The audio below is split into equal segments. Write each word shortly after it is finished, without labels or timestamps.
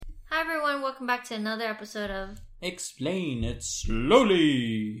everyone, welcome back to another episode of Explain It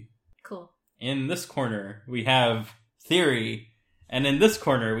Slowly. Cool. In this corner, we have theory, and in this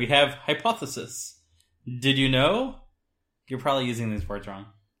corner, we have hypothesis. Did you know? You're probably using these words wrong.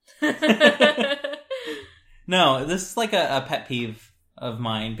 No, this is like a pet peeve of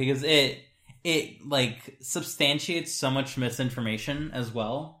mine, because it like substantiates so much misinformation as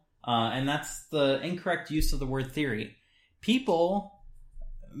well, and that's the incorrect use of the word theory. People,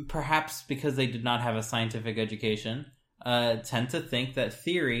 perhaps because they did not have a scientific education, tend to think that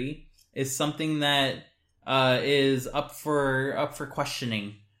theory is something that is up for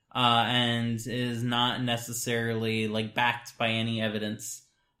questioning, and is not necessarily like backed by any evidence.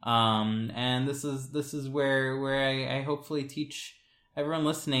 And this is where I hopefully teach everyone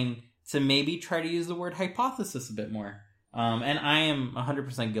listening to maybe try to use the word hypothesis a bit more. And I am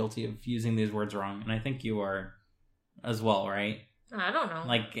 100% guilty of using these words wrong, and I think you are as well, right? I don't know.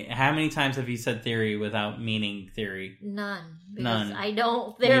 Like, how many times have you said theory without meaning theory? None. Because None. I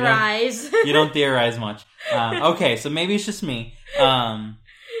don't theorize. You don't theorize much. Okay, so maybe it's just me. I'm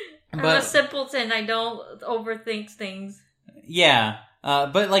a simpleton. I don't overthink things. Yeah.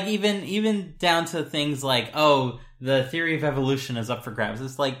 But like even down to things like, oh, the theory of evolution is up for grabs.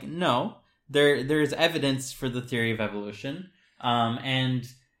 It's like, no, there's evidence for the theory of evolution. And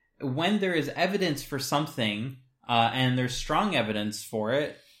when there is evidence for something, and there's strong evidence for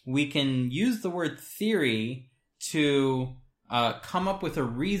it, we can use the word theory to come up with a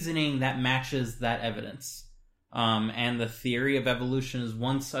reasoning that matches that evidence. And the theory of evolution is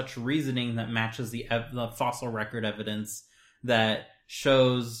one such reasoning that matches the fossil record evidence that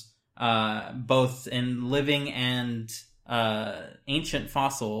shows both in living and ancient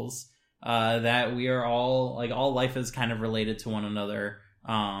fossils that we are all life is kind of related to one another,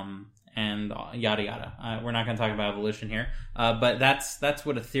 and yada yada. We're not going to talk about evolution here, but that's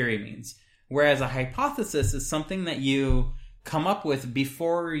what a theory means. Whereas a hypothesis is something that you come up with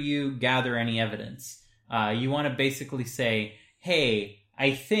before you gather any evidence. You want to basically say, hey,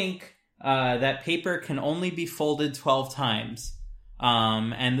 I think that paper can only be folded 12 times.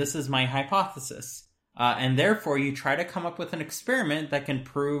 And this is my hypothesis. And therefore, you try to come up with an experiment that can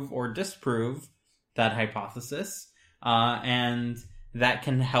prove or disprove that hypothesis. And that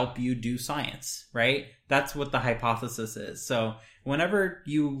can help you do science, right? That's what the hypothesis is. So whenever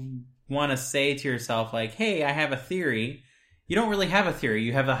you want to say to yourself, like, hey, I have a theory, you don't really have a theory.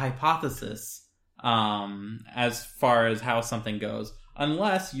 You have a hypothesis, as far as how something goes.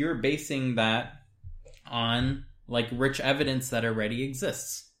 Unless you're basing that on like rich evidence that already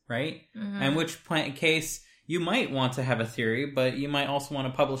exists, right? Mm-hmm. In which case you might want to have a theory, but you might also want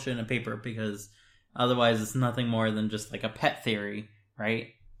to publish it in a paper, because otherwise it's nothing more than just like a pet theory, right?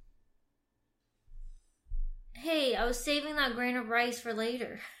 Hey, I was saving that grain of rice for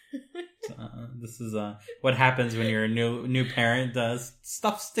later. This is what happens when you're a new parent.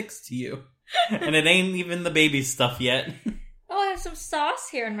 Stuff sticks to you, and it ain't even the baby stuff yet. Oh, I have some sauce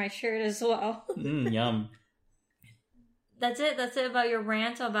here in my shirt as well. Yum. That's it about your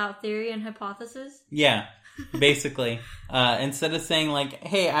rant about theory and hypothesis? Yeah, basically. Instead of saying like,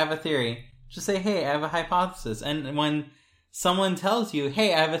 hey, I have a theory, just say, hey, I have a hypothesis. And when someone tells you,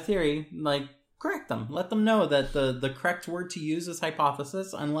 hey, I have a theory, like, correct them. Let them know that the correct word to use is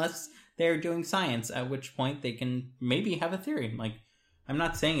hypothesis, unless they're doing science, at which point they can maybe have a theory. Like, I'm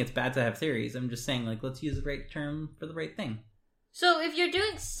not saying it's bad to have theories. I'm just saying, like, let's use the right term for the right thing. So if you're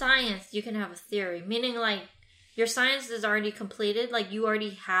doing science, you can have a theory, meaning like your science is already completed, like you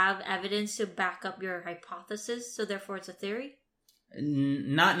already have evidence to back up your hypothesis, so therefore it's a theory?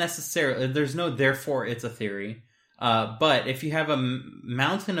 Not necessarily. There's no therefore it's a theory. But if you have a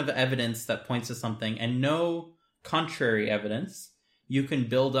mountain of evidence that points to something and no contrary evidence, you can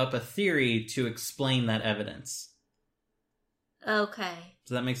build up a theory to explain that evidence. Okay.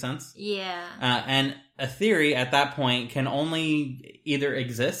 Does that make sense? Yeah. And a theory at that point can only either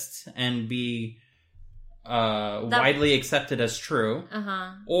exist and be widely accepted as true,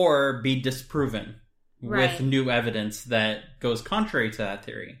 or be disproven with new evidence that goes contrary to that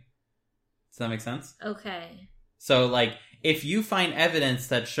theory. Does that make sense? Okay. So, like, if you find evidence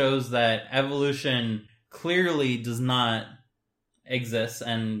that shows that evolution clearly does not exist,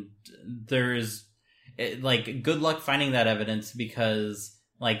 and there's, like, good luck finding that evidence, because,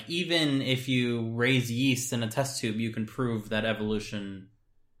 like, even if you raise yeast in a test tube, you can prove that evolution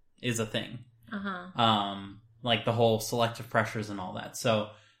is a thing. Like the whole selective pressures and all that. So,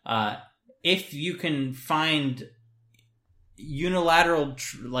 if you can find unilateral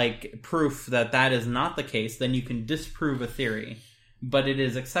proof that is not the case, then you can disprove a theory, but it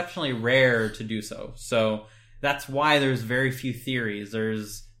is exceptionally rare to do so. So that's why there's very few theories.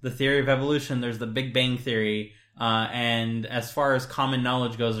 There's the theory of evolution, there's the Big Bang Theory, and as far as common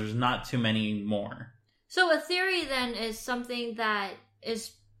knowledge goes, there's not too many more. So a theory then is something that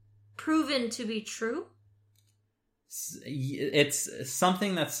is proven to be true? It's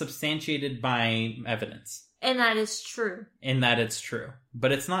something that's substantiated by evidence. And that is true. In that it's true.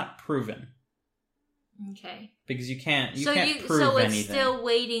 But it's not proven. Okay. Because you can't prove anything. So it's still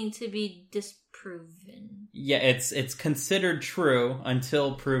waiting to be disproven. Yeah, it's considered true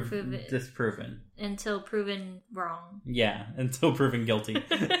until disproven. Until proven wrong. Yeah, until proven guilty.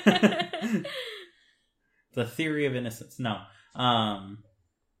 The theory of innocence. No.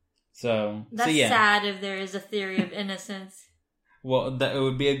 That's sad if there is a theory of innocence. Well, that it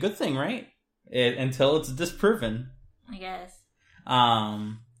would be a good thing, right? Until it's disproven, I guess.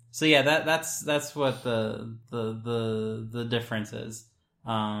 So yeah, that's what the difference is.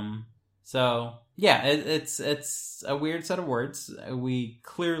 So yeah, it's a weird set of words. We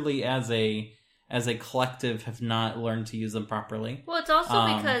clearly, as a collective, have not learned to use them properly. Well, it's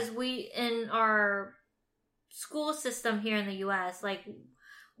also because we, in our school system here in the U.S., like,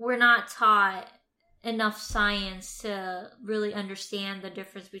 we're not taught enough science to really understand the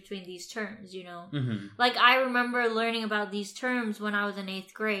difference between these terms, you know? Mm-hmm. Like, I remember learning about these terms when I was in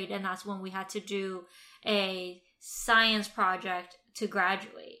 8th grade, and that's when we had to do a science project to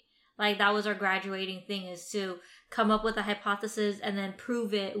graduate. Like, that was our graduating thing, is to come up with a hypothesis and then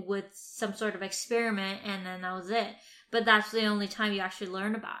prove it with some sort of experiment, and then that was it. But that's the only time you actually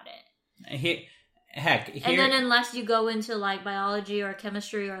learn about it. And then unless you go into, like, biology or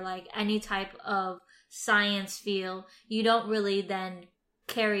chemistry or, like, any type of science field, you don't really then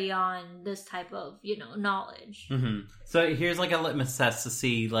carry on this type of, you know, knowledge. Mm-hmm. So here's, like, a litmus test to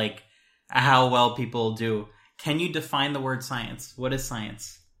see, like, how well people do. Can you define the word science? What is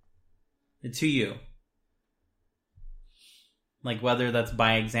science? To you. Like, whether that's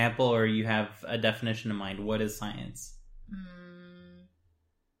by example or you have a definition in mind. What is science?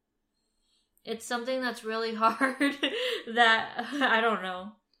 It's something that's really hard that, I don't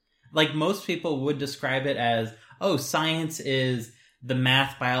know. Like, most people would describe it as, oh, science is the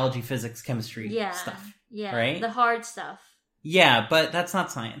math, biology, physics, chemistry stuff. Yeah, right? The hard stuff. Yeah, but that's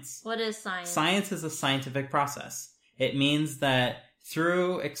not science. What is science? Science is a scientific process. It means that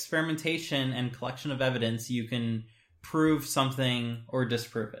through experimentation and collection of evidence, you can prove something or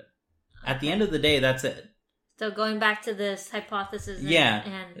disprove it. At the end of the day, that's it. So going back to this hypothesis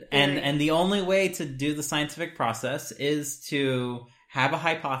and the only way to do the scientific process is to have a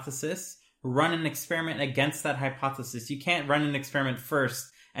hypothesis, run an experiment against that hypothesis. You can't run an experiment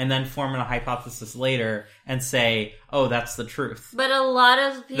first and then form a hypothesis later and say, oh, that's the truth. But a lot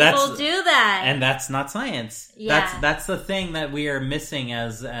of people do that. And that's not science. Yeah. That's the thing that we are missing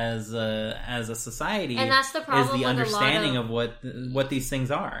as a society. And that's the problem is the with understanding of what these things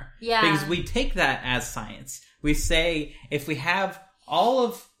are. Yeah. Because we take that as science. We say, if we have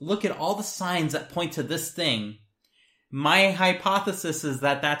look at all the signs that point to this thing, my hypothesis is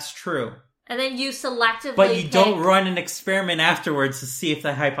that that's true. And then you selectively But you don't run an experiment afterwards to see if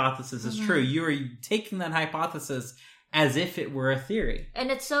that hypothesis is true. You are taking that hypothesis as if it were a theory. And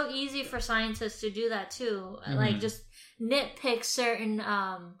it's so easy for scientists to do that too. Like, just nitpick certain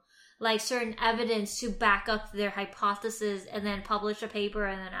evidence to back up their hypothesis and then publish a paper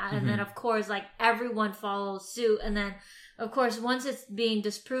and then of course, like, everyone follows suit. And then, of course, once it's being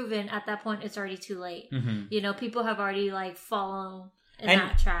disproven, at that point, it's already too late. You know, people have already, like, followed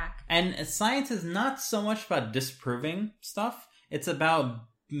that track. And science is not so much about disproving stuff. It's about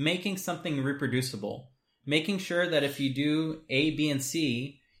making something reproducible. Making sure that if you do A, B, and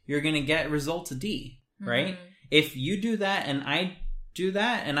C, you're going to get results D, right? If you do that and I do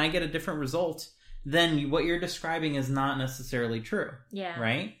that and I get a different result, then what you're describing is not necessarily true. Yeah.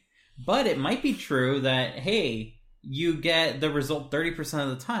 Right? But it might be true that, hey, you get the result 30% of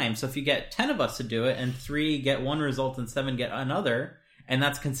the time. So if you get 10 of us to do it and 3 get one result and 7 get another, and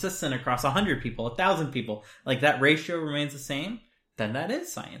that's consistent across 100 people, 1,000 people, like that ratio remains the same, then that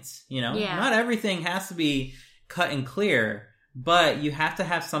is science. You know, Not everything has to be cut and clear, but you have to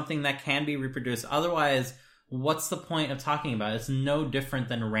have something that can be reproduced. Otherwise, what's the point of talking about it? It's no different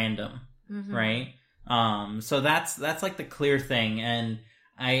than random, right? So that's like the clear thing. And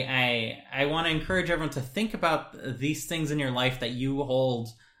I want to encourage everyone to think about these things in your life that you hold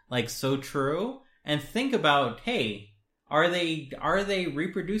like so true, and think about, hey, are they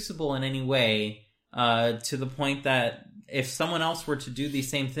reproducible in any way to the point that if someone else were to do these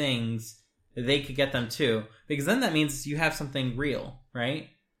same things, they could get them too? Because then that means you have something real, right?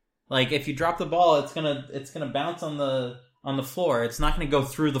 Like, if you drop the ball, it's gonna bounce on the floor. It's not gonna go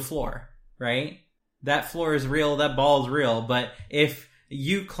through the floor, right? That floor is real. That ball is real. But if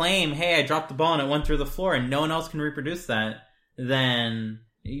you claim, hey, I dropped the ball and it went through the floor and no one else can reproduce that, then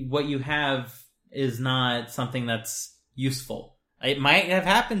what you have is not something that's useful. It might have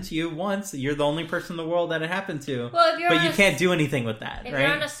happened to you once. You're the only person in the world that it happened to. Well, but you can't do anything with that, if right?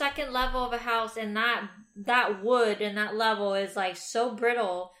 you're on a second level of a house and that wood and that level is like so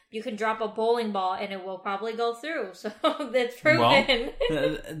brittle, you can drop a bowling ball and it will probably go through. So that's proven.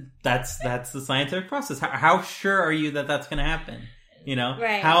 Well, that's the scientific process. How sure are you that that's going to happen? You know,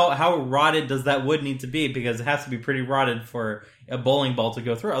 right. How rotted does that wood need to be? Because it has to be pretty rotted for a bowling ball to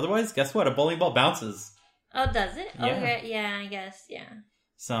go through. Otherwise, guess what? A bowling ball bounces. Oh, does it? Yeah. Okay, yeah, I guess, yeah.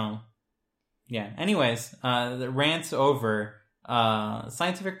 So, yeah. Anyways, the rant's over.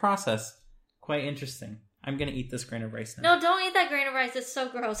 Scientific process. Quite interesting. I'm going to eat this grain of rice now. No, don't eat that grain of rice. It's so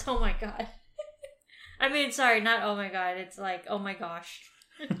gross. Oh my god. I mean, sorry, not oh my god. It's like, oh my gosh.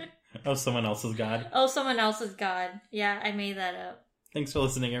 Oh, someone else's god. Oh, someone else's god. Yeah, I made that up. Thanks for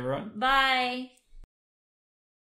listening, everyone. Bye.